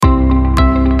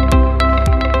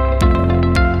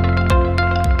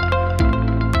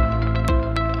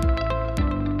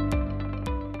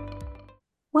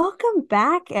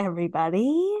back,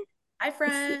 everybody. Hi, It's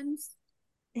friends.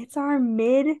 it's our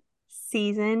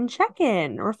mid-season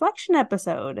check-in reflection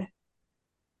episode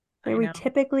I where we know.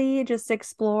 typically just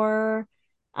explore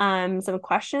some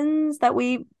questions that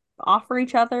we offer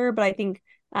each other, but I think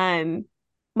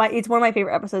it's one of my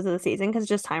favorite episodes of the season because it's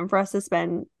just time for us to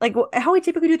spend like how we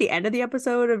typically do at the end of the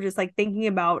episode of just like thinking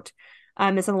about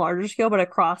this on a larger scale, but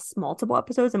across multiple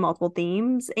episodes and multiple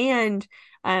themes. And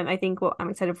I think what I'm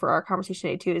excited for our conversation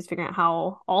today too is figuring out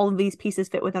how all of these pieces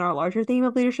fit within our larger theme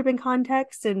of leadership and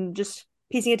context and just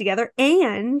piecing it together.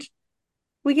 And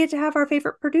we get to have our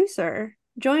favorite producer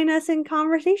join us in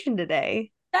conversation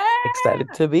today. Yeah. Excited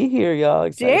to be here, y'all.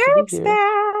 Excited to be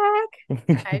Derek's here.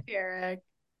 back. Hi, Derek.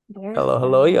 Derek's Hello,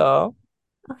 hello, back. y'all.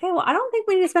 Okay, well, I don't think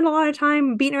we need to spend a lot of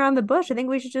time beating around the bush. I think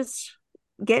we should just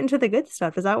get into the good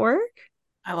stuff. Does that work?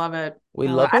 I love it. We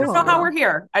I love to don't know see how it. we're Cool.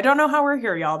 here. I don't know how we're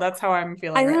here, y'all. That's how I'm I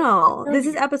feeling right know. now. This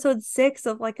is episode 6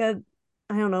 of like a,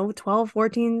 I don't know, 12,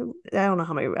 14. I don't know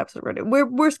how many episodes we're doing.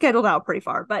 We're scheduled out pretty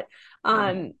far, but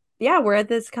Yeah. yeah, we're at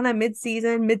this kind of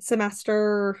mid-season,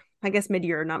 mid-semester, I guess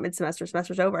mid-year, not mid-semester.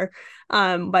 Semester's over.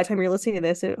 By the time you're listening to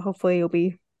this, hopefully you'll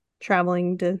be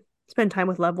traveling to spend time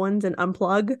with loved ones and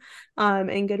unplug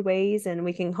in good ways, and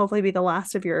we can hopefully be the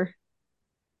last of your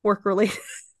work related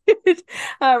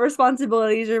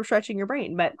responsibilities or stretching your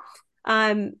brain. But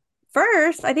um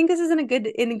first, I think this is in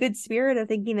a good spirit of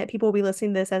thinking that people will be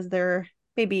listening to this as they're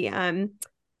maybe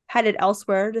headed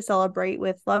elsewhere to celebrate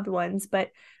with loved ones. But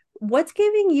what's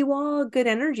giving you all good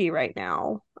energy right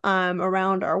now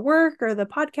around our work or the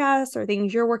podcast or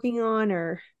things you're working on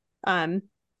or um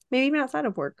maybe even outside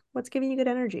of work? What's giving you good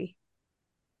energy?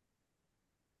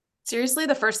 Seriously,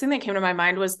 the first thing that came to my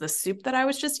mind was the soup that I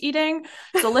was just eating.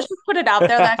 So let's just put it out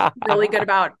there that I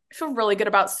feel really good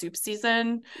about soup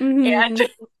season. Mm-hmm. And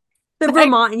The like,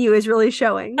 Vermont in you is really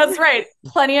showing. that's right.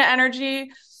 Plenty of energy.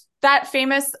 That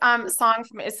famous song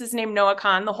from is his name Noah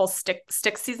Khan, the whole stick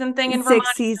season thing in Vermont,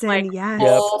 Sixth season, like Yep. yes.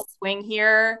 full swing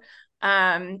here.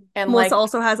 And Melissa like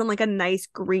also has on like a nice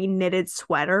green knitted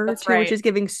sweater that's too, which right. is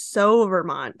giving so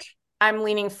Vermont. I'm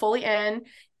leaning fully in,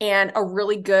 and a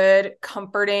really good,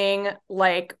 comforting,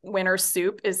 like winter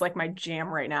soup is like my jam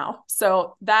right now.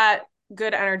 So that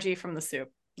good energy from the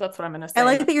soup. That's what I'm gonna I say.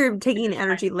 like that you're taking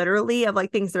energy literally of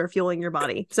like things that are fueling your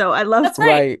body. So I love That's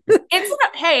right. Right. It's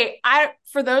hey, I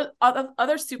for those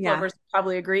other soup yeah. lovers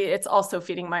probably agree. It's also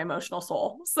feeding my emotional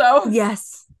soul. So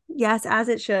Yes. Yes, as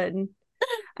it should.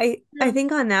 I yeah.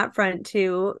 think on that front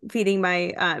too, feeding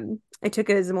my I took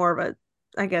it as more of a,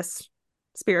 I guess,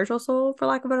 spiritual soul for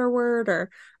lack of a better word, or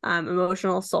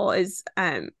emotional soul is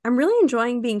I'm really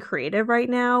enjoying being creative right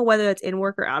now, whether it's in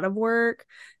work or out of work.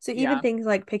 So even Yeah. things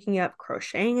like picking up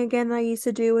crocheting again that I used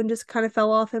to do and just kind of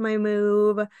fell off in my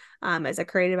move as a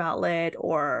creative outlet,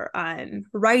 or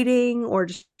writing, or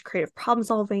just creative problem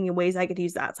solving in ways I could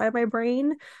use that side of my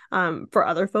brain for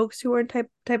other folks who are in type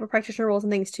of practitioner roles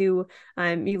and things too.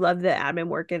 You love the admin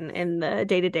work and the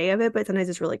day to day of it, but sometimes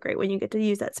it's really great when you get to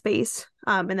use that space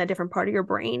in that different part of your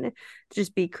brain to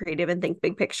just be creative and think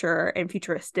big picture and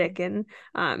futuristic. And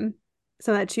some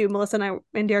of that too. Melissa and I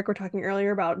and Derek were talking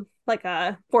earlier about like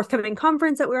a forthcoming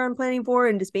conference that we're on planning for,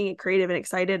 and just being creative and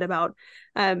excited about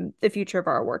the future of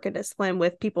our work and discipline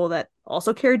with people that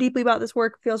also care deeply about this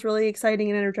work feels really exciting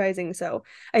and energizing. So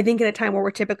I think in a time where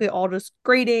we're typically all just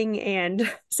grading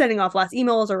and sending off last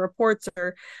emails or reports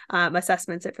or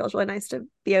assessments, it feels really nice to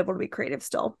be able to be creative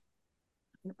still.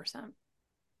 100%.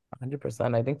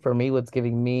 100%. I think for me, what's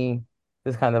giving me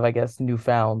this kind of, I guess,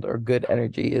 newfound or good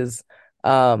energy is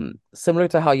similar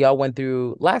to how y'all went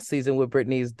through last season with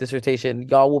Brittany's dissertation.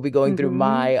 Y'all will be going through Mm-hmm.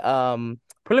 my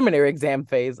preliminary exam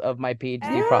phase of my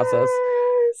PhD process.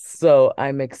 Yes. So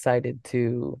I'm excited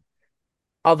to,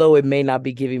 although it may not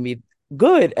be giving me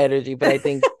good energy, but I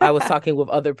think I was talking with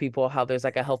other people how there's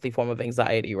like a healthy form of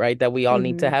anxiety, right? That we all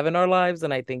need to Mm-hmm. have in our lives.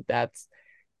 And I think that's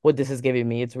what this is giving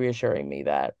me. It's reassuring me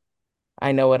that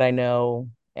I know what I know,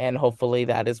 and hopefully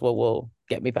that is what will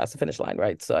get me past the finish line,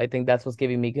 right? So I think that's what's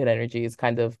giving me good energy is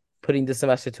kind of putting the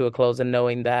semester to a close and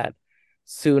knowing that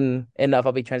soon enough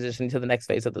I'll be transitioning to the next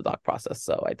phase of the doc process.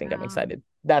 So I think I'm Wow. excited.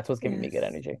 That's what's giving me good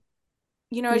Yes. energy. As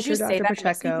you Future say Dr. that, it makes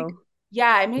me think, Pacheco.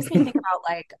 yeah, it makes me think about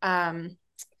like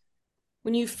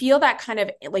when you feel that kind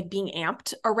of like being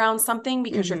amped around something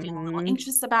because you're feeling a little Mm-hmm.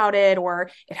 anxious about it,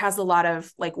 or it has a lot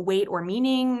of like weight or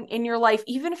meaning in your life,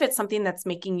 even if it's something that's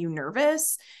making you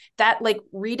nervous, that like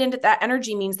read into that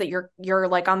energy means that you're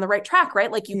like on the right track,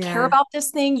 right? Like you care Yeah. about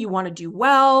this thing, you want to do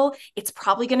well. It's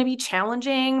probably going to be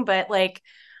challenging, but like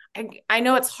I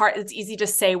know it's hard, it's easy to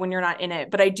say when you're not in it,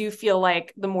 but I do feel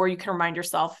like the more you can remind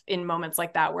yourself in moments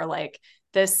like that where like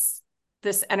this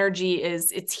this energy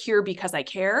it's here because I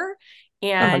care.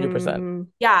 And 100%.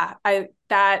 yeah, I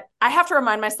have to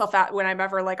remind myself that when I'm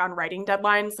ever like on writing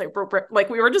deadlines, like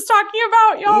we were just talking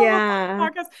about, y'all, Yeah.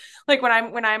 podcast. Like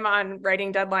when I'm on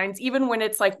writing deadlines, even when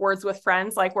it's like words with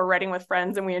friends, like we're writing with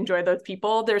friends and we enjoy those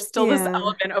people, there's still this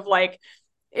element of like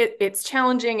it's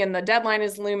challenging and the deadline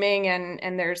is looming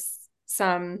and there's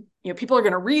some, people are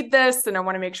going to read this and I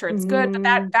want to make sure it's good. But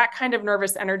that kind of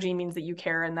nervous energy means that you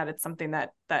care and that it's something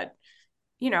that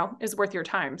is worth your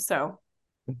time. So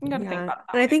you got to think about it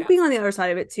that And I way, think being on the other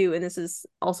side of it too, and this is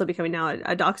also becoming now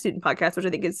a doc student podcast, which I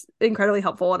think is incredibly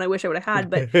helpful and I wish I would have had,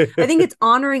 but I think it's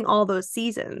honoring all those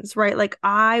seasons, right? Like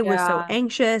I was so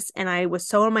anxious and I was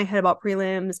so in my head about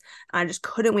prelims. I just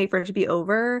couldn't wait for it to be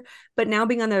over. But now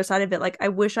being on the other side of it, like I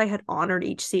wish I had honored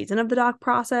each season of the doc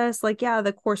process. Like, yeah,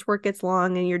 the coursework gets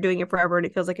long and you're doing it forever and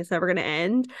it feels like it's never going to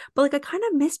end. But like I kind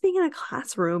of miss being in a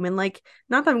classroom and like,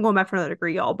 not that I'm going back for another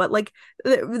degree, y'all, but like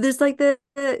there's like the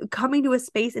coming to a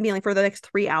space and being like, for the next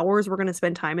 3 hours we're going to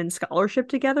spend time in scholarship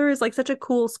together is like such a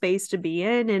cool space to be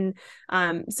in.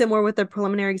 And similar with the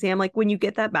preliminary exam, like when you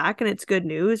get that back and it's good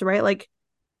news, right? Like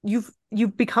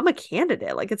you've become a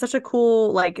candidate. Like it's such a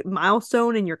cool like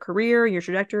milestone in your career and your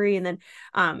trajectory. And then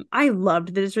I loved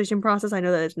the dissertation process. I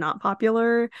know that it's not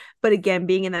popular, but again,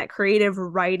 being in that creative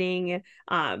writing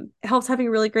helps having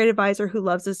a really great advisor who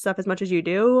loves this stuff as much as you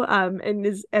do, and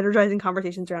is energizing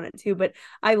conversations around it too. But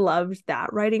I loved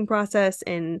that writing process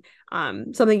and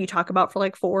something you talk about for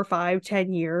like 4 or 5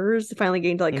 10 years finally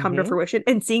getting to like come to fruition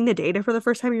and seeing the data for the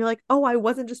first time. You're like, oh, I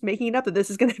wasn't just making it up, that this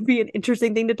is going to be an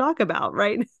interesting thing to talk about,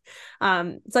 right?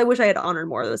 So I wish I had honored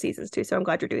more of those seasons too. So I'm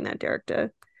glad you're doing that, Derek, to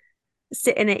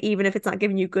sit in it, even if it's not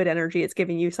giving you good energy, it's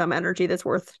giving you some energy that's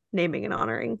worth naming and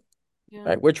honoring. Yeah.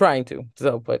 Right, we're trying to,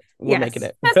 but we're making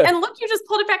it. Yes, and look, you just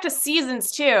pulled it back to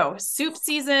seasons too. Soup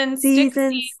season, stick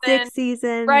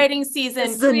season, writing season.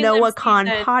 This is a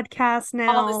NoahCon podcast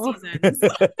now. All the seasons.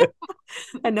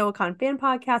 A NoahCon fan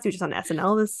podcast. We were just on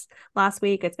SNL this last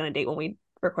week. It's going to date when we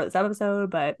record this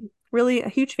episode, but really a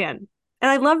huge fan.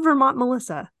 And I love Vermont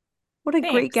Melissa. What a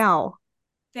great gal.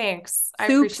 Thanks. I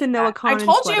Soups and NoahCon I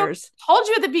told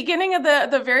you at the beginning of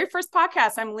the very first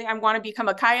podcast, I'm going to become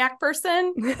a kayak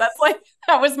person. That's like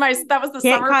that was the Can't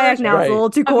summer kayak now. It's a little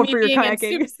too cold for your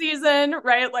kayaking. Soup season,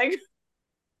 right? Like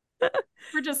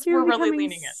we're really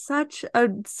leaning it. Such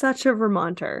a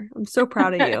Vermonter. I'm so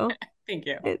proud of you. Thank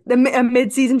you. A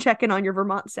mid-season check-in on your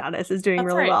Vermont status is doing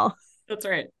really well. That's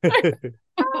right.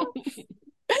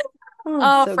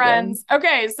 So friends. Good.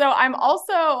 Okay, so I'm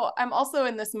also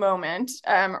in this moment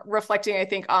reflecting, I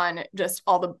think, on just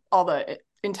all the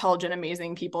intelligent,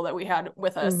 amazing people that we had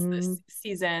with us this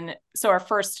season. So our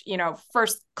first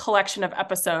collection of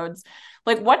episodes,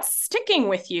 like what's sticking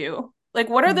with you? Like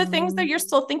what are the things that you're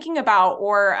still thinking about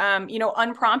or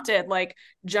unprompted, like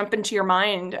jump into your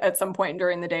mind at some point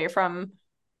during the day from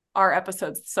our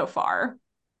episodes so far?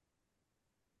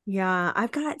 Yeah,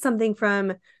 I've got something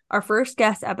from our first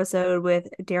guest episode with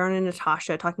Darren and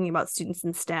Natasha talking about students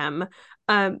in STEM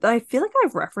that I feel like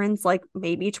I've referenced like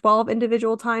maybe 12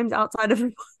 individual times outside of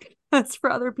the podcast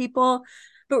for other people.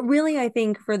 But really, I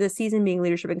think for the season being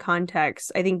leadership in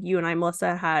context, I think you and I,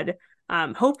 Melissa, had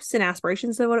hopes and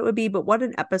aspirations of what it would be, but what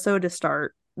an episode to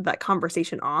start that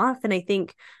conversation off. And I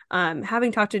think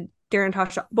having talked to Darren and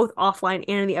Natasha both offline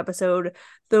and in the episode,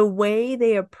 the way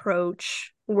they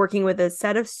approach working with a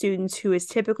set of students who is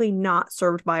typically not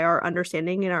served by our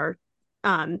understanding in our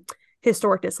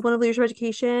historic discipline of leadership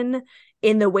education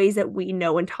in the ways that we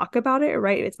know and talk about it,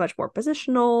 right? It's much more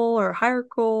positional or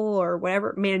hierarchical or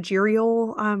whatever,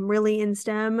 managerial, really in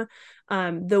STEM.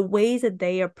 The ways that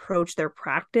they approach their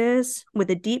practice with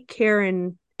a deep care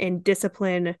and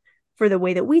discipline for the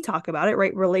way that we talk about it,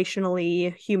 right?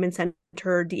 Relationally,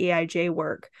 human-centered DEIJ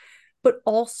work, but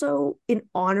also in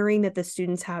honoring that the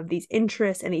students have these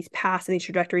interests and these paths and these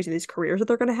trajectories and these careers that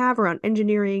they're going to have around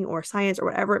engineering or science or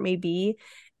whatever it may be,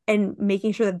 and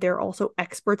making sure that they're also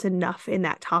experts enough in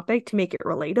that topic to make it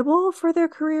relatable for their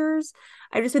careers.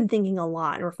 I've just been thinking a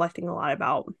lot and reflecting a lot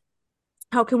about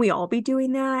how can we all be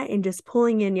doing that and just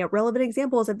pulling in relevant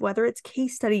examples of whether it's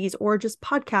case studies or just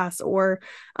podcasts or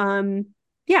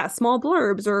small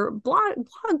blurbs or blog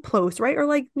posts, right? Or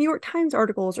like New York Times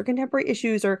articles or contemporary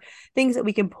issues or things that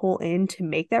we can pull in to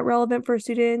make that relevant for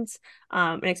students.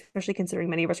 And especially considering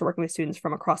many of us are working with students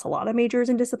from across a lot of majors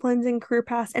and disciplines and career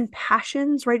paths and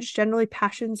passions, right? Just generally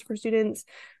passions for students.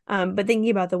 But thinking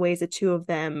about the ways that two of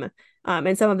them,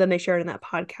 and some of them they shared in that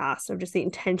podcast, of just the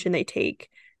intention they take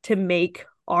to make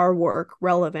our work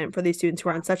relevant for these students who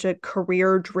are on such a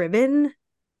career-driven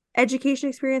education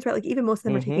experience, right? Like even most of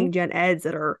them are taking gen eds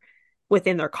that are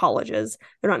within their colleges.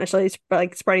 They're not necessarily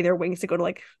like spreading their wings to go to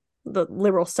like the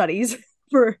liberal studies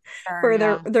for Sure,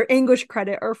 yeah. their English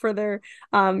credit or for their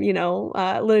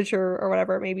literature or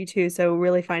whatever it may be too. So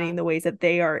really finding the ways that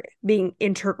they are being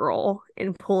integral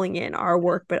in pulling in our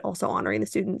work, but also honoring the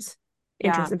students' Yeah.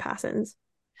 interests and passions.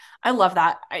 I love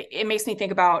that. It makes me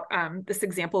think about this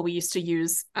example we used to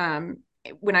use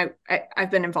when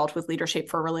I've been involved with leadership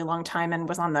for a really long time and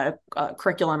was on the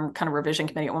curriculum kind of revision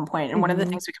committee at one point. And one of the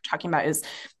things we kept talking about is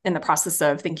in the process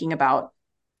of thinking about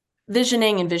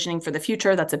visioning and visioning for the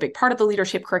future. That's a big part of the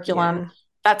leadership curriculum. Yeah.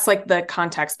 That's like the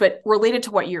context. But related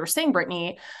to what you were saying,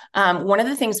 Brittany, one of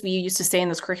the things we used to say in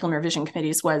those curriculum revision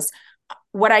committees was,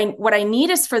 what I need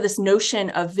is for this notion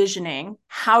of visioning,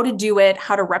 how to do it,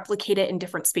 how to replicate it in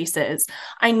different spaces.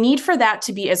 I need for that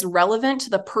to be as relevant to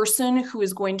the person who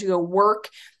is going to go work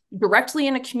directly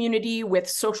in a community with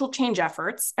social change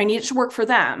efforts. I need it to work for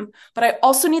them, but I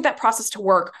also need that process to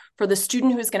work for the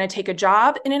student who is going to take a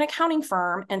job in an accounting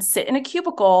firm and sit in a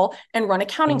cubicle and run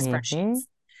accounting spreadsheets.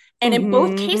 And in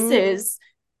both cases,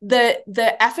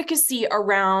 the efficacy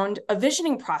around a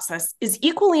visioning process is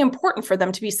equally important for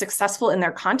them to be successful in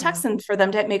their context and for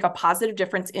them to make a positive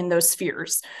difference in those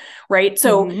spheres, right?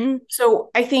 So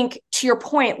I think, to your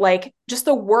point, like just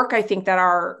the work I think that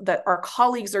our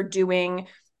colleagues are doing,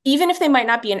 even if they might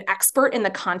not be an expert in the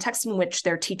context in which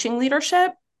they're teaching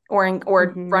leadership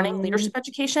or running leadership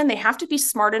education, they have to be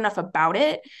smart enough about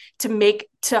it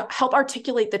to help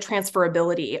articulate the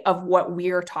transferability of what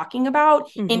we're talking about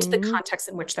into the context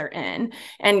in which they're in.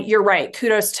 And you're right.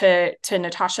 Kudos to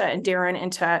Natasha and Darren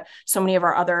and to so many of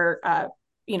our other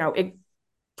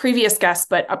previous guests,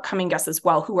 but upcoming guests as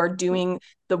well, who are doing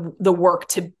the work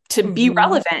to be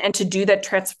relevant and to do the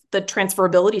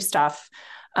transferability stuff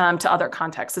to other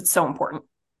contexts. It's so important.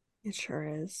 It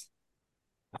sure is.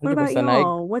 What about 100%.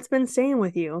 y'all? What's been staying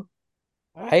with you?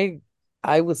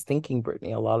 I was thinking,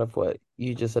 Brittany, a lot of what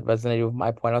you just said resonated with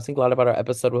my point. I was thinking a lot about our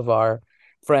episode with our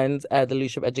friends at the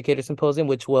Leadership Educator Symposium,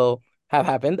 which will have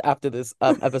happened after this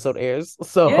episode airs.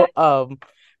 So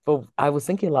but I was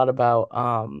thinking a lot about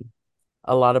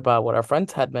what our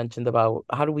friends had mentioned about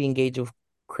how do we engage with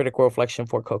critical reflection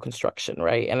for co-construction,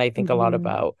 right? And I think a lot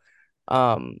about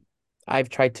I've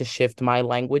tried to shift my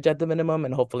language at the minimum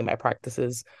and hopefully my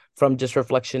practices from just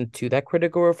reflection to that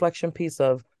critical reflection piece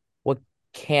of what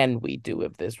can we do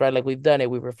with this, right? Like we've done it,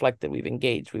 we've reflected, we've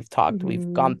engaged, we've talked,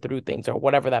 we've gone through things or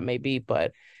whatever that may be,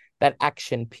 but that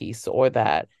action piece or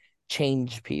that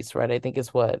change piece, right? I think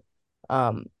is what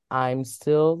I'm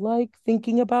still like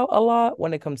thinking about a lot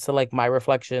when it comes to like my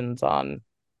reflections on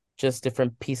just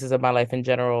different pieces of my life in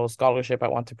general, scholarship I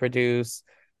want to produce.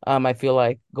 I feel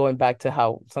like going back to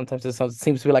how sometimes it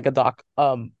seems to be like a doc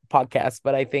podcast,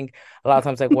 but I think a lot of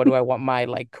times like what do I want my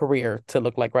like career to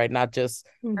look like, right? Not just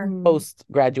post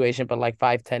graduation, but like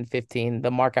 5, 10, 15, the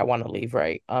mark I want to leave,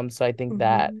 right? So I think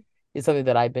that is something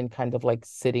that I've been kind of like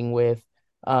sitting with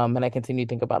and I continue to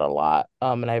think about a lot.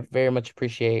 And I very much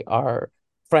appreciate our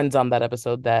friends on that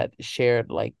episode that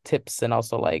shared like tips and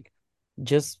also like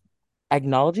just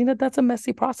acknowledging that that's a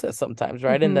messy process sometimes,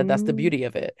 right? And that's the beauty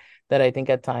of it, that I think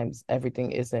at times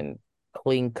everything isn't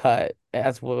clean cut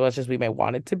as much as we may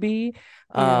want it to be.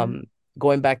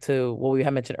 Going back to what we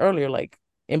had mentioned earlier, like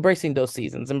embracing those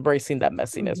seasons, embracing that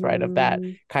messiness, right? Of that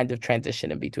kind of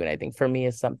transition in between, I think for me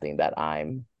is something that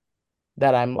I'm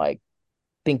like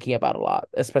thinking about a lot,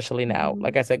 especially now,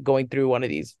 like I said, going through one of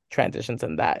these transitions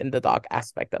and that in the doc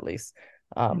aspect, at least.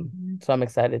 So I'm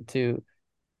excited to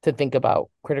think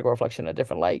about critical reflection in a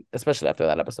different light, especially after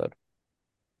that episode.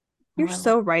 You're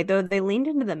so right, though. They leaned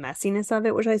into the messiness of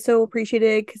it, which I so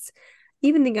appreciated, because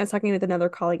even think I was talking with another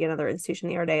colleague in another institution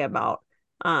the other day about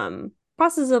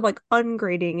process of like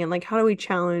ungrading and like how do we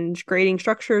challenge grading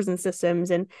structures and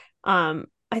systems. And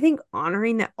I think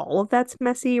honoring that all of that's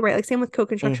messy, right? Like same with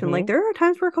co-construction. Like there are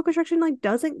times where co-construction like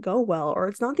doesn't go well, or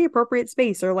it's not the appropriate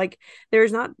space, or like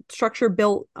there's not structure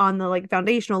built on the like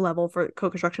foundational level for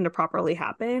co-construction to properly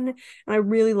happen. And I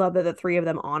really love that the three of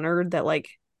them honored that like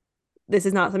this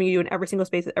is not something you do in every single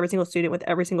space with every single student with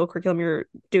every single curriculum you're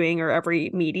doing or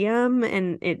every medium.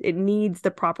 And it needs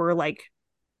the proper like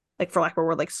for lack of a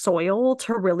word, like soil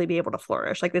to really be able to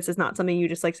flourish. Like this is not something you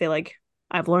just like say like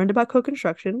I've learned about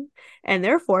co-construction and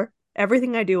therefore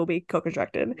everything I do will be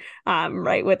co-constructed,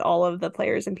 right, with all of the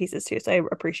players and pieces too. So I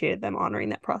appreciated them honoring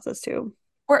that process too.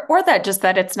 Or that just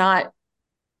that it's not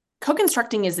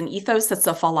co-constructing is an ethos, that's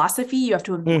a philosophy you have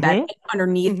to embed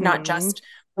underneath not just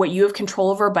what you have control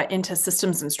over, but into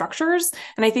systems and structures.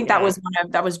 And I think that Yeah.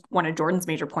 was one of Jordan's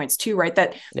major points too, right?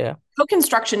 That Yeah.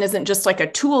 co-construction isn't just like a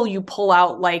tool you pull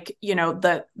out, like,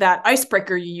 that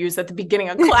icebreaker you use at the beginning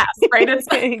of class, right? It's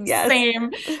not the Yes.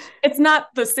 same. It's not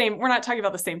the same. We're not talking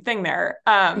about the same thing there.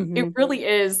 It Hmm. really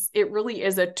is. It really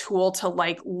is a tool to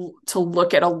to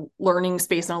look at a learning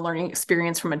space and a learning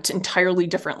experience from an entirely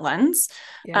different lens.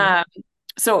 Yeah. Um,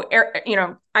 so,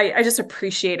 I just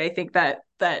appreciate, I think that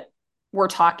we're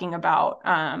talking about,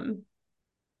 I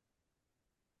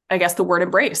guess, the word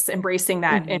embracing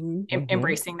that, and Hmm. Hmm.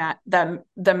 embracing that, the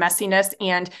messiness,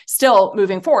 and still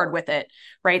moving forward with it,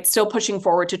 right? Still pushing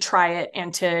forward to try it,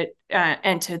 and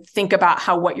to think about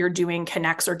how what you're doing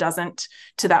connects or doesn't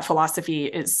to that philosophy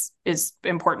is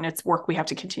important. It's work we have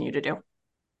to continue to do.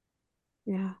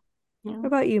 Yeah. Yeah. What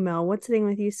about you, Mel? What's sitting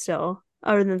with you still,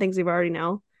 other than the things we've already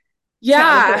now chatted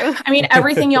Yeah, through? I mean,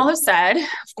 everything y'all have said,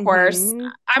 of course. Hmm.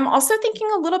 I'm also thinking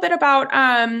a little bit about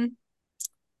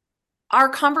our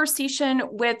conversation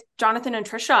with Jonathan and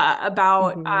Trisha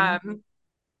about Hmm.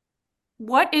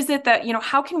 what is it that,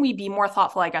 how can we be more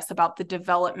thoughtful, I guess, about the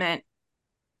development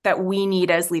that we need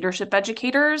as leadership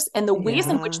educators, and the ways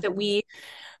in which Yeah. that we,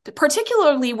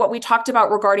 particularly what we talked about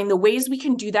regarding the ways we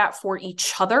can do that for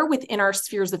each other within our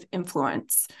spheres of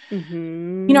influence. I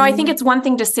think Hmm. it's one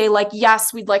thing to say, like,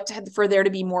 yes, we'd like for there to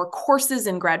be more courses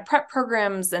and grad prep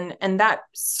programs. And that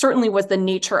certainly was the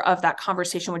nature of that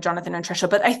conversation with Jonathan and Trisha.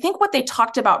 But I think what they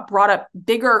talked about brought up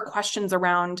bigger questions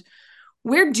around,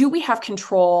 where do we have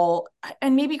control?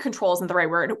 And maybe control isn't the right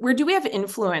word. Where do we have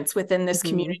influence within this Hmm.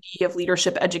 community of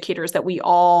leadership educators that we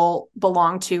all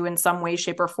belong to in some way,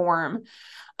 shape, or form?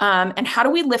 And how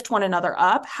do we lift one another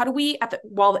up? How do we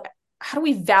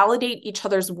validate each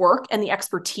other's work and the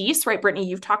expertise, right? Brittany,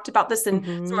 you've talked about this in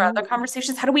some of our Hmm. other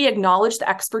conversations. How do we acknowledge the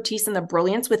expertise and the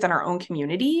brilliance within our own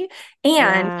community?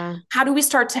 And Yeah. how do we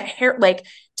start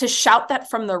to shout that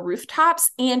from the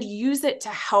rooftops and use it to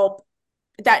help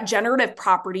that generative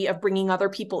property of bringing other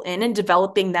people in and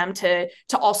developing them to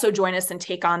also join us and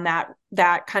take on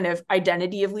that kind of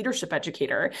identity of leadership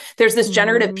educator? There's this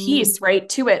generative Hmm. piece, right,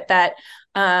 to it that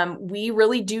we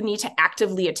really do need to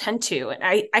actively attend to. And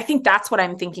I think that's what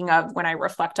I'm thinking of when I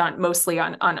reflect on mostly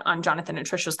on Jonathan and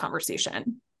Trisha's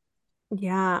conversation.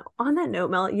 Yeah. On that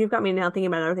note, Mel, you've got me now thinking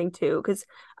about another thing too, because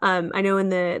I know in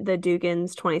the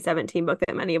Dugan's 2017 book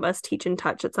that many of us teach and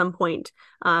touch at some point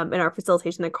in our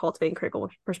facilitation, the cultivating critical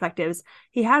perspectives,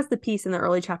 he has the piece in the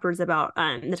early chapters about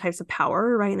the types of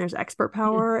power, right? And there's expert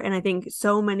power, and I think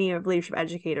so many of leadership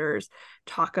educators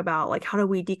talk about like how do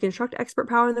we deconstruct expert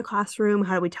power in the classroom?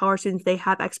 How do we tell our students they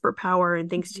have expert power and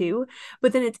things too?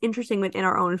 But then it's interesting within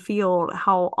our own field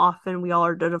how often we all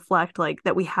are to deflect like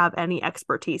that we have any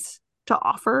expertise to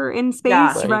offer in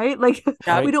Yeah. space, Right. right? Like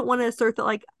Yeah. we Right. don't want to assert that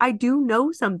like I do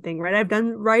know something, right? I've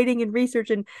done writing and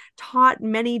research and taught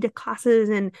many classes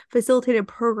and facilitated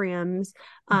programs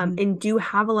Mhm. and do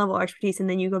have a level of expertise. And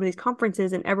then you go to these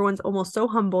conferences and everyone's almost so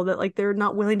humble that like they're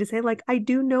not willing to say like I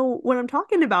do know what I'm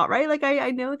talking about, right? Like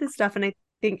I know this stuff. And I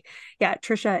think yeah,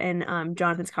 Trisha and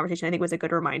Jonathan's conversation I think was a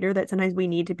good reminder that sometimes we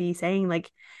need to be saying like,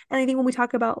 and I think when we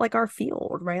talk about like our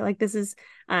field, right? Like this is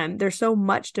there's so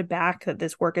much to back that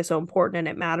this work is so important and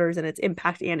it matters and its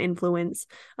impact and influence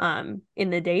in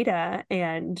the data.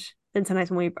 And then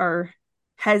sometimes when we are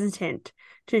hesitant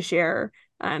to share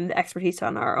the expertise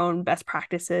on our own best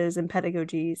practices and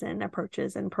pedagogies and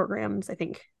approaches and programs, I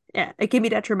think yeah, it can be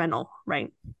detrimental,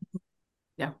 right?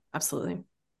 Yeah, absolutely.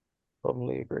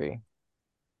 Totally agree.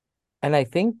 And I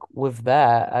think with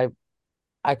that,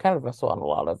 I kind of wrestle on a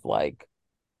lot of like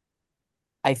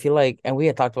I feel like, and we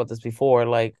had talked about this before,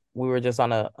 like we were just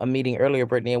on a meeting earlier,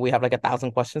 Brittany, and we have like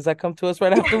 1,000 questions that come to us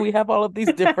right after we have all of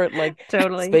these different like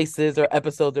Totally. spaces or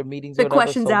episodes or meetings or The whatever.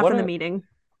 questions So after what the are meeting.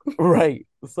 right?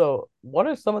 So what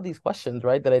are some of these questions,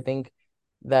 right, that I think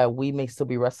that we may still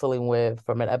be wrestling with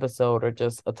from an episode or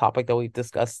just a topic that we've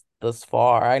discussed thus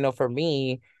far? I know for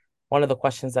me, one of the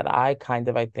questions that I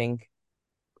think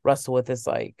wrestle with is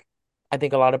like I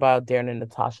think a lot about Darren and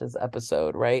Natasha's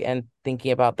episode, right? And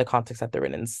thinking about the context that they're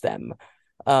in STEM.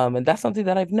 And that's something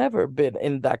that I've never been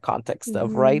in that context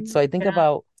of, right? Mm-hmm. So I think Yeah.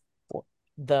 about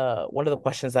the one of the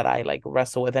questions that I like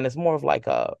wrestle with, and it's more of like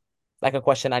a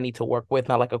question I need to work with,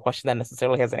 not like a question that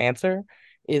necessarily has an answer,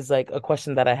 is like a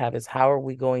question that I have is how are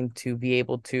we going to be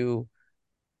able to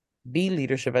be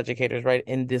leadership educators, right?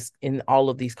 In all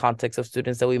of these contexts of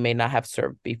students that we may not have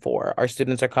served before. Our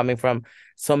students are coming from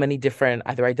so many different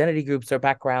either identity groups or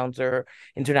backgrounds or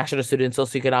international students,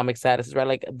 socioeconomic statuses, right?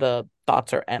 Like the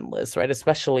thoughts are endless, right?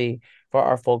 Especially for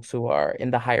our folks who are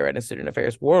in the higher ed and student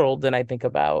affairs world. And I think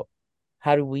about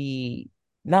how do we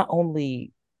not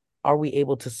only are we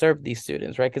able to serve these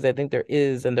students, right? Because I think there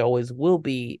is and there always will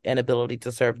be an ability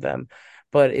to serve them,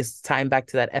 but it's tying back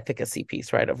to that efficacy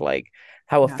piece, right? Of like,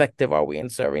 how Yeah. effective are we in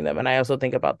serving them? And I also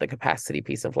think about the capacity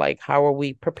piece of like, how are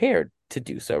we prepared to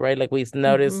do so, right? Like we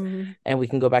notice, Mm-hmm. and we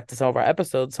can go back to some of our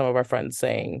episodes, some of our friends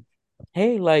saying,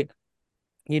 hey, like,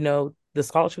 the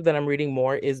scholarship that I'm reading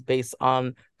more is based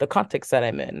on the context that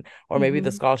I'm in, or maybe the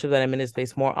Mm-hmm. scholarship that I'm in is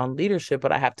based more on leadership,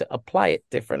 but I have to apply it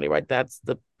differently, right? That's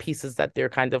the pieces that they're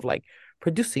kind of like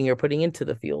producing or putting into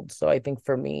the field. So I think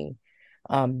for me,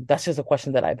 that's just a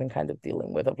question that I've been kind of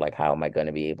dealing with of like, how am I going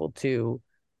to be able to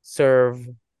serve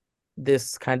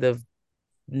this kind of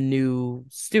new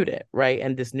student, right?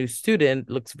 And this new student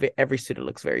every student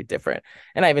looks very different.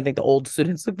 And I even think the old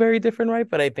students look very different, right?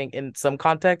 But I think in some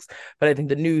contexts, but I think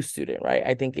the new student, right?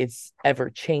 I think it's ever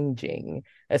changing,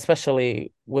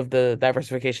 especially with the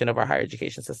diversification of our higher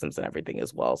education systems and everything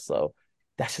as well. So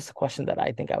that's just a question that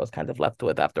I think I was kind of left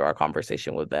with after our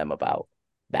conversation with them about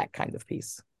that kind of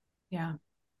piece. Yeah.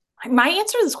 My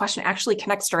answer to this question actually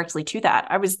connects directly to that.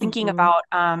 I was thinking Mm-hmm. about,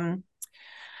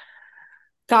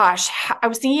 I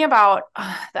was thinking about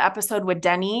the episode with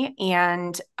Denny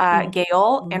and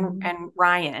Gail Mm-hmm. and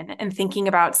Ryan, and thinking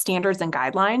about standards and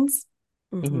guidelines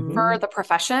Mm-hmm. for Mm-hmm. the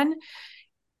profession.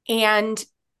 And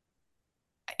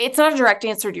it's not a direct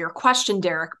answer to your question,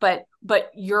 Derek, but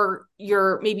your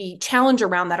maybe challenge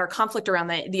around that or conflict around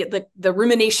the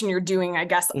rumination you're doing, I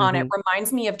guess, on it Mm-hmm.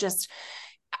 reminds me of just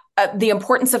the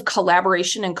importance of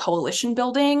collaboration and coalition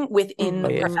building within Oh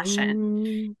the yeah. profession,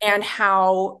 Mm-hmm. and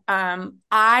how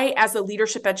I, as a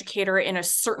leadership educator in a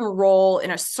certain role,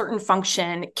 in a certain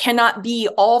function, cannot be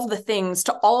all of the things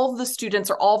to all of the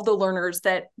students or all of the learners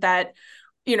that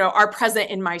are present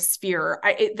in my sphere.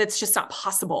 That's just not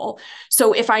possible.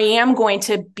 So if I am going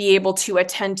to be able to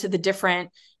attend to the different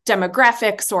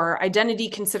demographics or identity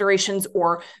considerations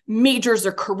or majors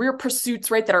or career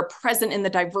pursuits, right, that are present in the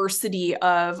diversity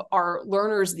of our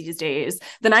learners these days,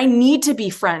 then I need to be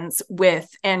friends with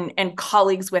and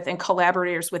colleagues with and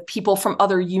collaborators with people from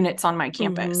other units on my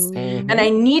campus. Mm-hmm. And Mm-hmm. I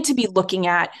need to be looking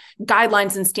at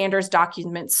guidelines and standards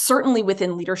documents, certainly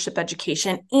within leadership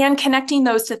education, and connecting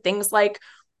those to things like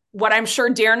what I'm sure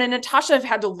Darren and Natasha have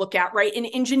had to look at, right, in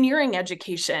engineering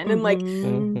education. And like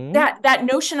Mm-hmm. Mm-hmm. that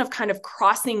notion of kind of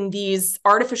crossing these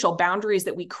artificial boundaries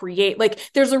that we create. Like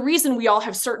there's a reason we all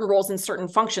have certain roles and certain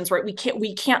functions, right?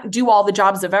 We can't do all the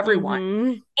jobs of everyone.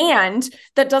 Mm-hmm. And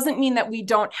that doesn't mean that we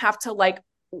don't have to like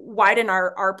widen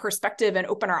our perspective and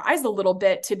open our eyes a little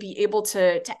bit to be able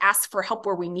to ask for help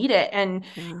where we need it, Yeah.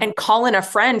 and call in a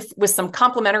friend with some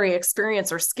complementary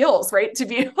experience or skills, right, to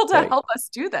be able to Right. help us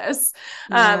do this.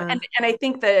 Yeah. And I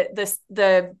think that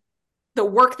the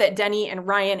work that Denny and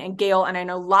Ryan and Gail, and I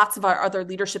know lots of our other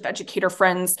leadership educator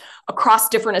friends across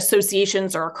different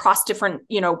associations or across different,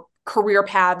 career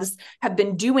paths have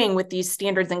been doing with these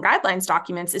standards and guidelines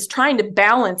documents, is trying to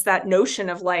balance that notion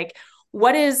of like,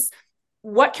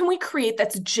 what can we create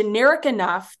that's generic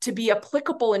enough to be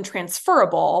applicable and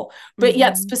transferable, but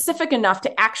yet Mm-hmm. specific enough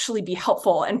to actually be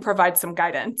helpful and provide some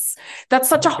guidance. That's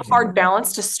such a 100%. hard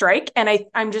balance to strike. And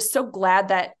I'm just so glad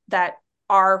that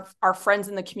our friends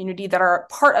in the community that are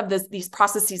part of these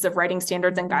processes of writing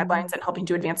standards and Mm-hmm. guidelines and helping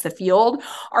to advance the field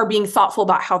are being thoughtful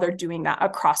about how they're doing that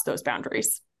across those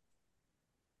boundaries.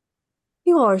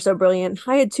 You all are so brilliant.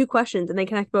 I had two questions and they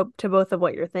connect to both of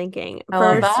what you're thinking. I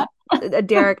love First, that.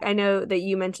 Derek, I know that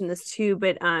you mentioned this too,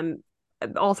 but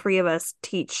all three of us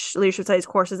teach leadership studies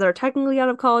courses that are technically out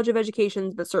of College of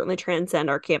Education, but certainly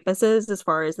transcend our campuses as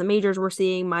far as the majors we're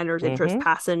seeing, minors, interests, Mm-hmm.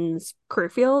 passions, career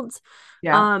fields.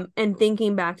 Yeah. And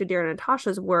thinking back to Darren and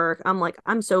Natasha's work, I'm like,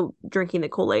 I'm so drinking the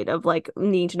Kool-Aid of like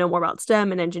needing to know more about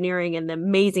STEM and engineering and the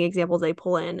amazing examples they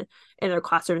pull in their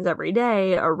classrooms every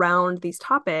day around these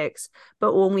topics.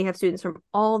 But when we have students from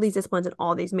all these disciplines and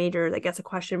all these majors, I guess a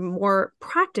question more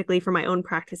practically for my own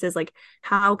practice is like,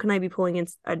 how can I be pulling in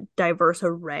a diverse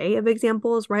array of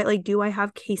examples, right? Like, do I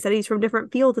have case studies from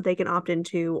different fields that they can opt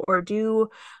into, or do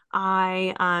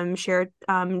I share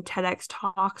TEDx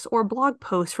talks or blog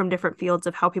posts from different fields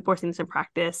of how people are seeing this in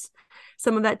practice?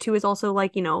 Some of that too is also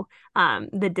like,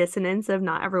 the dissonance of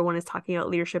not everyone is talking about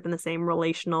leadership in the same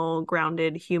relational,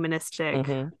 grounded, humanistic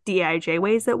Mm-hmm. DIJ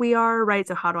ways that we are, right?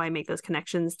 So how do I make those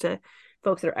connections to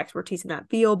folks that are expertise in that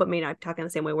field, but may not be talking the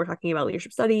same way we're talking about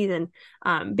leadership studies,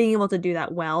 and being able to do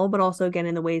that well, but also again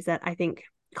in the ways that I think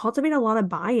cultivate a lot of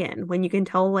buy-in when you can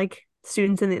tell like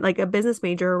students in like a business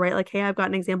major, right? Like, hey, I've got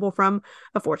an example from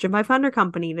a Fortune 500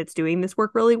 company that's doing this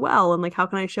work really well. And like, how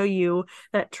can I show you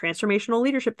that transformational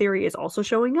leadership theory is also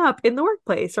showing up in the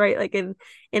workplace, right? Like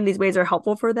in these ways are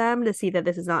helpful for them to see that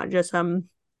this is not just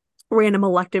random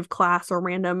elective class or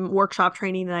random workshop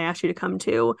training that I asked you to come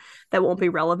to that won't be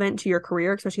relevant to your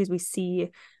career, especially as we see,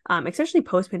 especially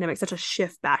post-pandemic, such a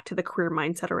shift back to the career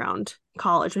mindset around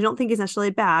college, which I don't think is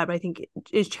necessarily bad, but I think it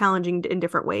is challenging in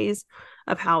different ways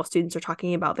of how students are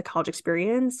talking about the college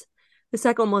experience. The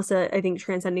second one, Melissa, I think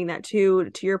transcending that too,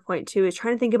 to your point too, is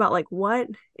trying to think about like, what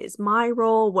is my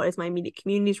role? What is my immediate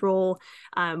community's role?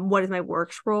 What is my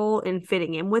work's role in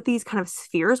fitting in with these kind of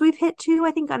spheres we've hit to,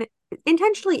 I think,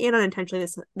 intentionally and unintentionally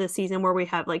this season, where we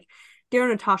have like Darren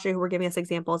and Natasha who were giving us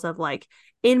examples of like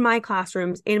in my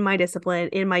classrooms, in my discipline,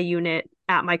 in my unit,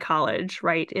 at my college,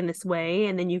 right, in this way.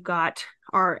 And then you've got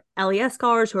our LES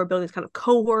scholars who are building this kind of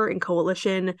cohort and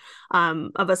coalition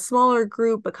of a smaller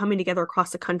group, but coming together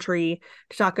across the country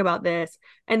to talk about this.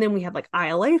 And then we have like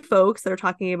ILA folks that are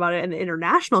talking about it in the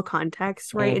international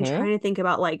context, right? And trying to think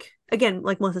about like, again,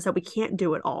 like Melissa said, we can't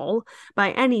do it all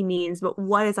by any means, but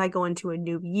what as I go into a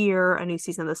new year, a new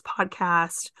season of this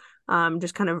podcast,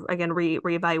 just kind of again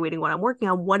reevaluating what I'm working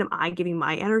on. What am I giving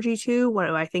my energy to? What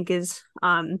do I think is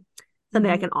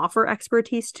something I can offer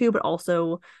expertise to, but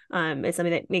also is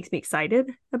something that makes me excited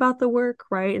about the work,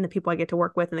 right? And the people I get to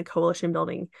work with and the coalition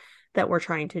building that we're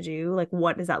trying to do. Like,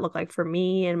 what does that look like for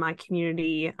me and my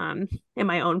community, in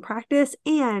my own practice?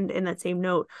 And in that same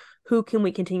note, who can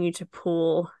we continue to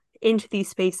pull into these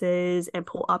spaces and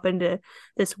pull up into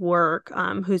this work,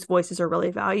 whose voices are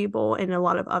really valuable in a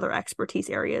lot of other expertise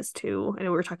areas too. I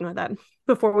know we were talking about that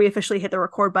before we officially hit the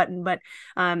record button, but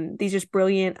these just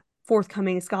brilliant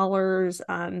forthcoming scholars,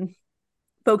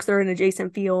 folks that are in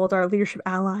adjacent fields, our leadership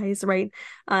allies, right?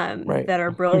 Right. That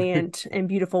are brilliant in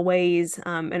beautiful ways,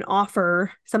 and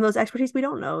offer some of those expertise we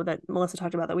don't know that Melissa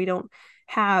talked about that we don't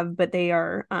have, but they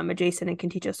are adjacent and can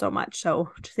teach us so much.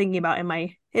 So just thinking about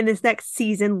in this next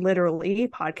season, literally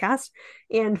podcast,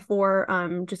 and for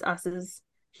just us as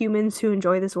humans who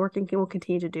enjoy this work and will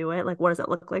continue to do it, like what does it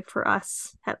look like for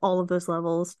us at all of those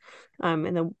levels,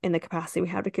 in the capacity we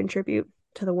have to contribute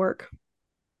to the work.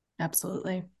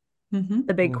 Absolutely.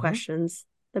 The big questions.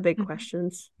 The big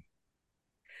questions.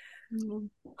 On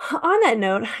that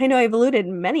note, I know I've alluded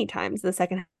many times to the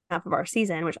second half of our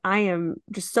season, which I am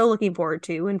just so looking forward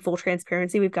to. In full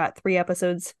transparency, we've got 3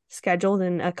 episodes scheduled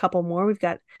and a couple more we've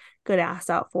got good ass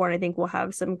out for, and I think we'll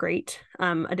have some great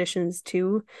additions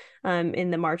to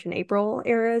in the March and April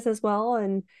eras as well.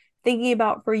 And thinking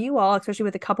about for you all, especially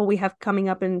with the couple we have coming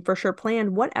up and for sure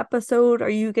planned, what episode are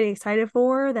you getting excited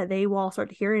for that they will all start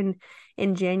to hear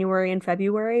in January and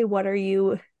February? What are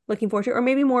you looking forward to? Or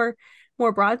maybe more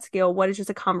broad scale, what is just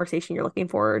a conversation you're looking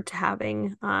forward to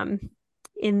having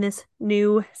in this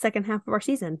new second half of our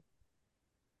season?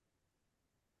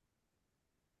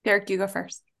 Derek, you go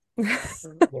first.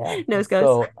 Nose goes.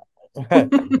 So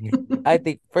I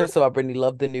think first of all, Brittany,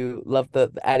 love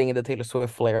the adding in the Taylor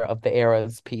Swift flair of the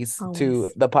eras piece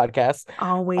to the podcast.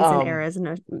 Always an eras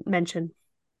mention.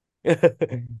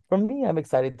 For me, I'm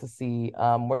excited to see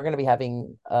we're going to be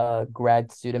having a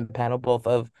grad student panel, both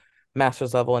of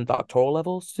master's level and doctoral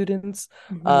level students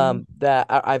that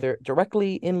are either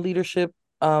directly in leadership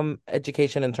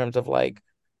education in terms of like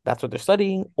that's what they're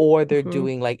studying, or they're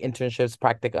doing like internships,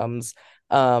 practicums,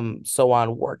 so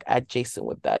on, work adjacent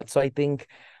with that. So I think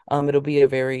it'll be a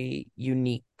very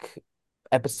unique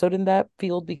episode in that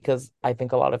field, because I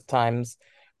think a lot of times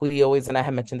we always, and I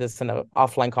had mentioned this in an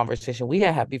offline conversation we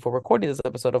had before recording this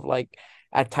episode, of like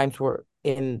at times we're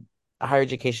in higher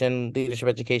education, leadership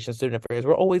education, student affairs,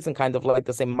 we're always in kind of like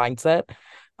the same mindset.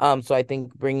 So I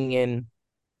think bringing in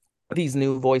these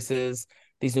new voices,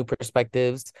 these new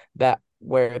perspectives that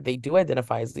where they do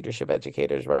identify as leadership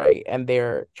educators, right? And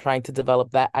they're trying to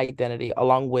develop that identity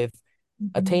along with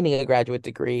attaining a graduate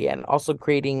degree and also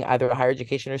creating either a higher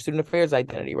education or student affairs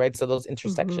identity, right? So those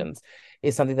intersections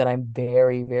is something that I'm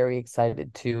very, very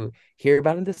excited to hear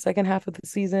about in the second half of the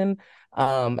season.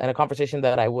 And a conversation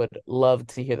that I would love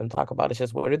to hear them talk about is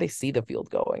just where do they see the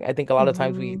field going? I think a lot of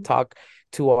times we talk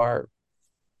to our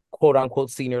quote unquote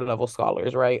senior level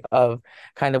scholars, right? Of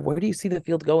kind of where do you see the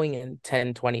field going in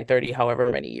 10, 20, 30,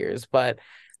 however many years. But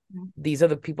these are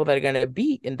the people that are going to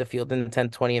be in the field in 10,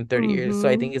 20, and 30 years. So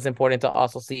I think it's important to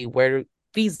also see where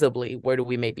do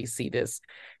we maybe see this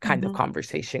kind of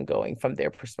conversation going from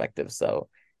their perspective. So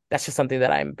that's just something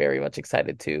that I'm very much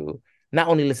excited to not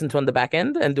only listen to on the back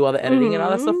end and do all the editing and all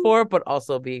that stuff for, but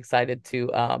also be excited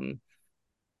to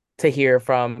hear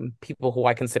from people who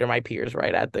I consider my peers,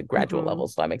 right, at the graduate level.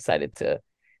 So I'm excited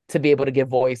to be able to give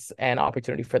voice and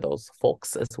opportunity for those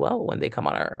folks as well when they come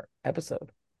on our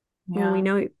episode. Well,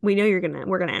 Yeah.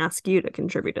 we're gonna ask you to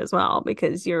contribute as well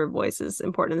because your voice is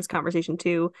important in this conversation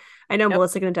too. I know Yep.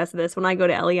 Melissa can attest to this. When I go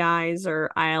to LEIs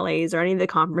or ILAs or any of the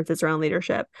conferences around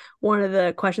leadership, one of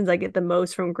the questions I get the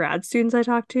most from grad students I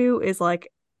talk to is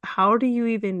like, how do you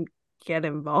even get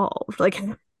involved? Like,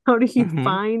 how do you Hmm.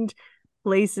 find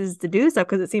places to do stuff?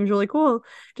 Because it seems really cool,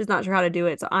 just not sure how to do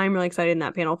it. So I'm really excited in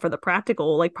that panel for the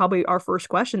practical. Like, probably our first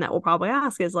question that we'll probably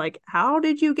ask is like, how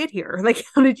did you get here? Like,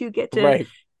 how did you get to Right.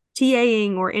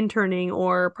 TAing or interning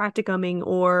or practicuming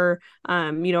or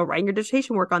writing your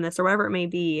dissertation work on this or whatever it may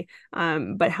be.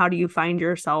 But how do you find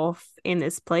yourself in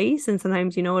this place? And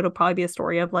sometimes, it'll probably be a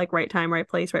story of like right time, right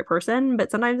place, right person.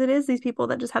 But sometimes it is these people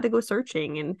that just had to go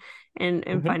searching and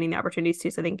Hmm. finding the opportunities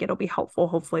too. So I think it'll be helpful,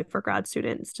 hopefully, for grad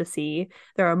students to see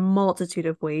there are a multitude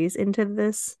of ways into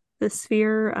this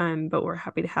sphere. But we're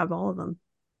happy to have all of them.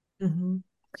 Mm-hmm.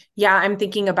 Yeah, I'm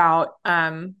thinking about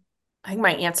I think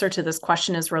my answer to this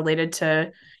question is related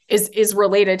to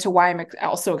related to why I'm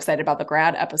also excited about the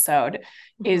grad episode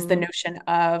is the Mm-hmm. notion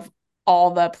of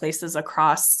all the places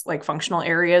across like functional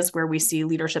areas where we see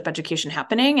leadership education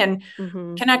happening and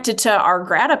Mm-hmm. connected to our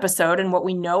grad episode and what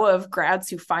we know of grads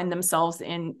who find themselves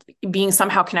in being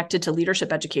somehow connected to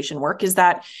leadership education work is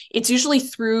that it's usually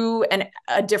through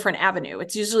a different avenue.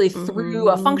 It's usually through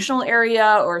a Mm-hmm. functional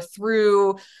area or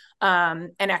through an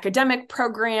academic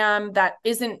program that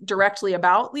isn't directly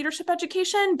about leadership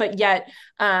education, but yet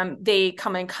they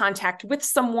come in contact with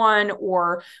someone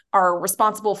or are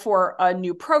responsible for a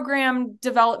new program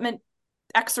development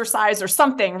exercise or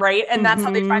something, right? And that's how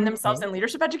they find Mm-hmm. themselves in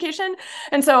leadership education.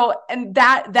 And so, and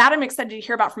that I'm excited to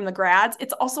hear about from the grads.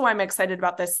 It's also I'm excited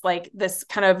about this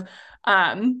kind of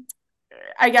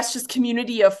I guess just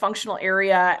community of functional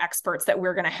area experts that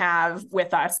we're going to have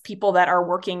with us, people that are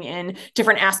working in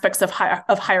different aspects of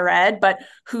higher ed, but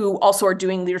who also are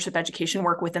doing leadership education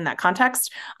work within that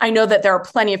context. I know that there are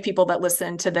plenty of people that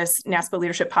listen to this NASPA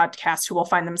leadership podcast who will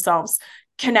find themselves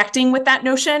connecting with that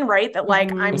notion, right? That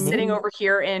like I'm Hmm. sitting over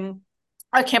here in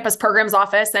a campus programs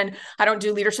office and I don't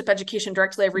do leadership education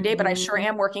directly every day, but I sure Mm-hmm.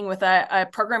 am working with a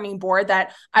programming board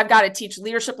that I've got to teach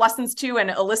leadership lessons to and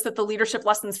elicit the leadership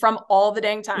lessons from all the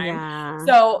dang time. Yeah.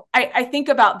 So I think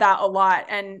about that a lot.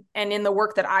 And in the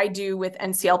work that I do with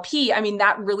NCLP, I mean,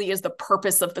 that really is the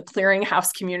purpose of the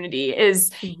clearinghouse community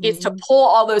is to Mm-hmm. pull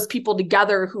all those people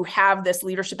together who have this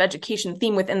leadership education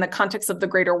theme within the context of the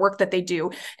greater work that they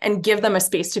do and give them a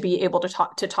space to be able to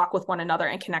talk with one another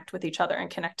and connect with each other and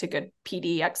connect to good PD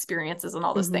experiences and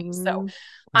all those things. So Mm-hmm.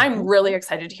 I'm really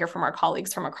excited to hear from our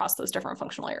colleagues from across those different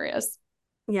functional areas.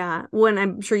 Yeah. When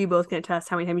I'm sure you both can attest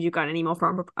how many times you've gotten an email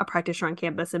from a practitioner on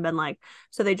campus and been like,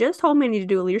 so they just told me I need to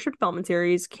do a leadership development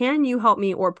series. Can you help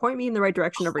me or point me in the right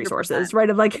direction of 100%. resources? Right.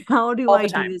 Of like, how do All the I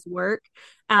do time. this work?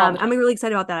 All the I'm time. really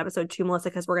excited about that episode too, Melissa,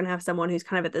 because we're gonna have someone who's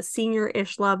kind of at the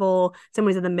senior-ish level, someone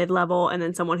who's at the mid-level, and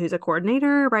then someone who's a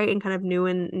coordinator, right? And kind of new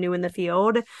in the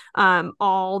field.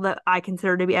 All that I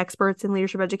consider to be experts in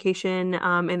leadership education,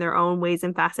 in their own ways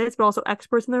and facets, but also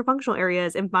experts in their functional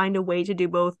areas and find a way to do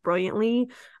both brilliantly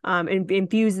and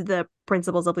infuse the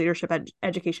principles of leadership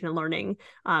education and learning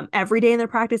every day in their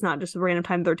practice, not just a random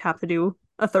time they're tapped to do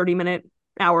a 30-minute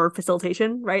hour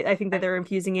facilitation, right? I think that Right. they're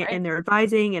infusing it in Right. their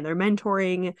advising and their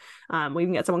mentoring. We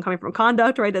even get someone coming from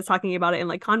conduct, right? That's talking about it in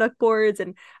like conduct boards.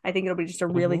 And I think it'll be just a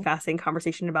really Hmm. fascinating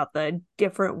conversation about the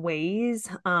different ways.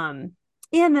 And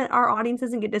that our audience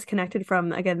doesn't get disconnected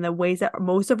from, again, the ways that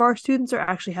most of our students are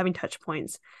actually having touch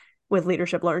points with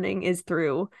leadership learning is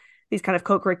through these kind of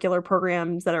co-curricular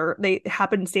programs that are they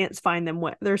happenstance find them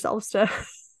themselves to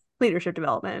leadership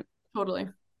development. Totally.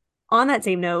 On that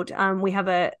same note, we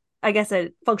have I guess a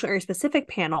functional area specific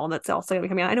panel that's also going to be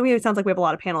coming out. I know it sounds like we have a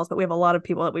lot of panels, but we have a lot of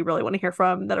people that we really want to hear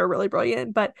from that are really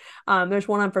brilliant. But there's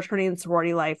one on fraternity and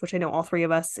sorority life, which I know all three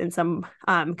of us in some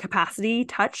capacity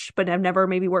touch, but have never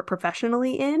maybe worked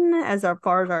professionally in as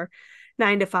far as our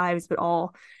 9 to 5s, but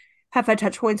all have had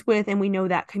touch points with. And we know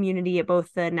that community at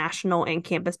both the national and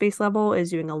campus based level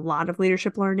is doing a lot of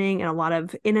leadership learning and a lot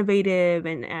of innovative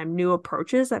and new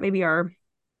approaches that maybe our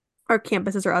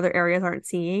campuses or other areas aren't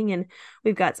seeing. And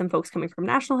we've got some folks coming from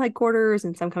national headquarters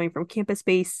and some coming from campus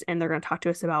based, and they're going to talk to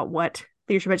us about what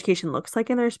leadership education looks like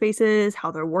in their spaces,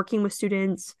 how they're working with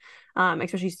students,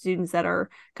 especially students that are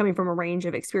coming from a range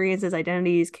of experiences,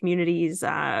 identities, communities,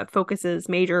 focuses,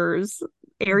 majors,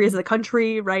 areas Mm-hmm. of the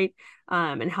country, right?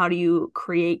 And how do you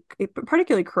create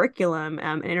particularly curriculum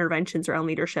and interventions around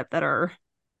leadership that are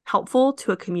helpful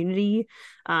to a community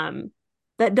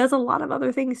that does a lot of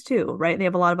other things too, right? They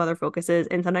have a lot of other focuses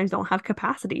and sometimes don't have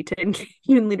capacity to engage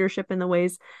in leadership in the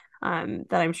ways that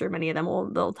I'm sure many of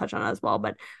them they'll touch on as well.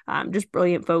 But just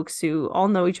brilliant folks who all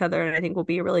know each other, and I think will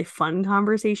be a really fun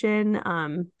conversation.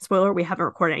 Spoiler: we haven't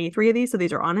recorded any three of these, so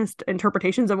these are honest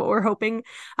interpretations of what we're hoping,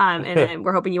 and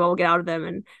we're hoping you all will get out of them.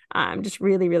 And I'm just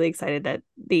really, really excited that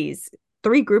these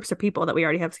three groups of people that we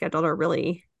already have scheduled are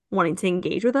really wanting to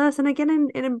engage with us. And again,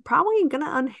 and I'm probably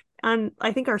gonna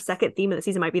I think our second theme of the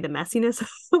season might be the messiness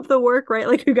of the work, right?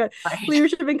 Like we've got Right.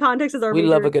 leadership and context as our We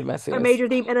love a good messiness. major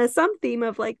theme, and a sub theme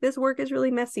of like this work is really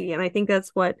messy. And I think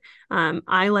that's what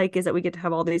I like, is that we get to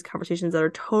have all these conversations that are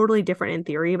totally different in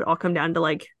theory, but all come down to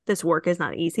like this work is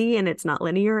not easy and it's not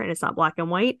linear and it's not black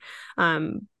and white.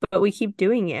 But we keep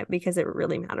doing it because it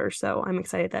really matters. So I'm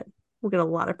excited that we'll get a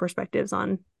lot of perspectives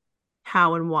on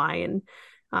how and why and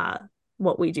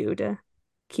what we do to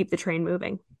keep the train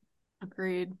moving.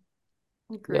 Agreed.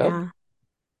 Yeah.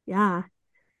 Yeah.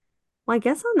 Well, I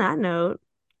guess on that note,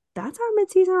 that's our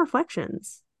mid-season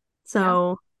reflections.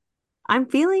 So I'm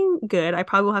feeling good. I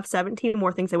probably will have 17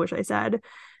 more things I wish I said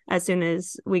as soon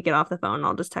as we get off the phone.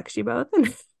 I'll just text you both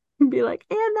and be like,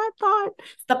 and that thought.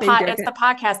 It's the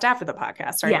podcast after the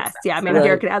podcast, right? Yes. Yeah. Maybe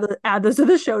Derek could add those to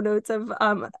the show notes of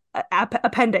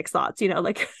appendix thoughts,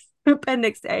 like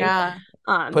appendix A. Yeah.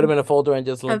 Put them in a folder and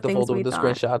just link the folder with the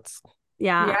screenshots.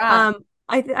 Yeah.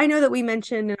 I know that we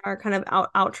mentioned in our kind of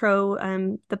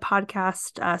outro the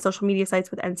podcast social media sites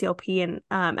with NCLP and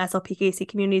SLPKC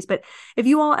communities, but if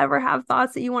you all ever have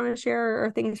thoughts that you want to share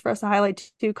or things for us to highlight,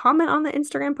 to comment on the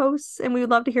Instagram posts, and we would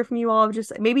love to hear from you all of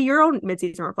just maybe your own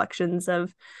mid-season reflections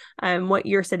of what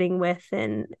you're sitting with.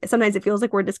 And sometimes it feels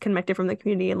like we're disconnected from the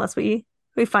community unless we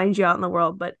find you out in the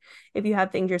world. But if you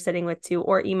have things you're sitting with too,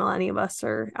 or email any of us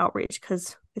or outreach,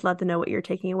 because we'd love to know what you're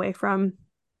taking away from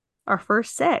our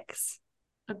first 6.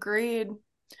 Agreed.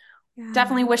 Yeah.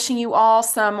 Definitely wishing you all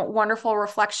some wonderful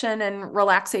reflection and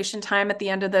relaxation time at the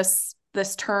end of this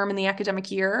term in the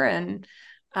academic year. And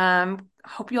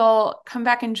hope you'll come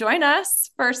back and join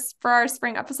us for our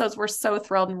spring episodes. We're so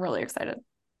thrilled and really excited.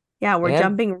 Yeah, we're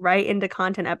jumping right into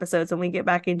content episodes when we get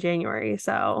back in January.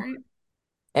 So Great.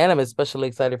 And I'm especially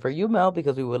excited for you, Mel,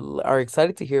 because are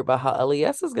excited to hear about how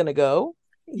LES is going to go.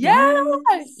 Yeah,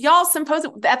 y'all,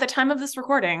 symposium at the time of this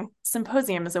recording,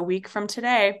 symposium is a week from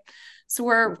today. So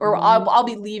I'll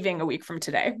be leaving a week from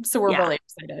today. So we're really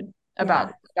excited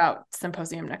about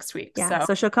symposium next week. Yeah.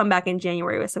 So she'll come back in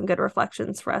January with some good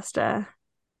reflections for us to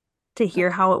hear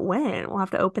how it went. We'll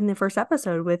have to open the first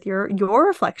episode with your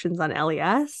reflections on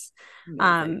LES.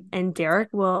 And Derek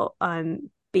will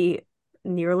be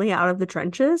nearly out of the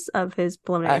trenches of his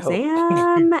preliminary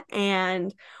exam.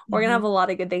 And we're gonna have a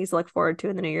lot of good things to look forward to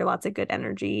in the new year. Lots of good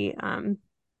energy.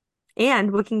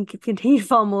 And we can continue to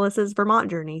follow Melissa's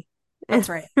Vermont journey. That's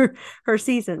right. her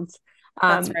seasons.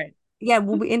 That's right. Yeah,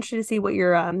 we'll be interested to see what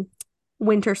your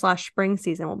winter/spring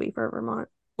season will be for Vermont.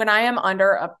 When I am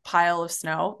under a pile of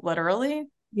snow, literally.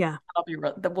 Yeah.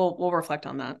 We'll reflect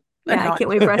on that. Yeah, I can't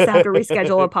wait for us to have to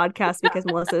reschedule a podcast because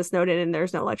Melissa is snowed in and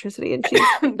there's no electricity and she's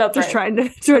trying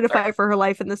to fight for her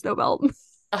life in the snow belt.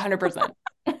 100%.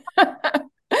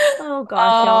 Oh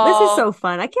gosh, y'all, this is so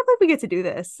fun. I can't believe we get to do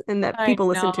this and that people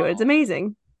listen to it. It's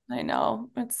amazing. I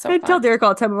know. It's so I fun. tell Derek all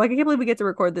the time, I'm like, I can't believe we get to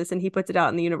record this and he puts it out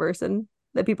in the universe and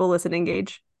that people listen and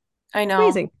engage. I know. It's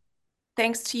amazing.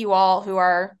 Thanks to you all who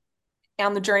are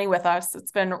on the journey with us.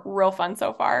 It's been real fun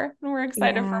so far. And we're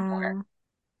excited for more.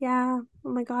 Yeah.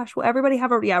 Oh my gosh. Well, everybody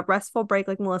have a restful break,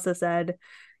 like Melissa said.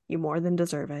 You more than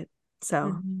deserve it.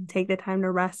 So take the time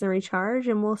to rest and recharge,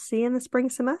 and we'll see you in the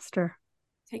spring semester.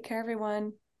 Take care,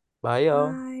 everyone. Bye,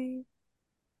 y'all. Bye.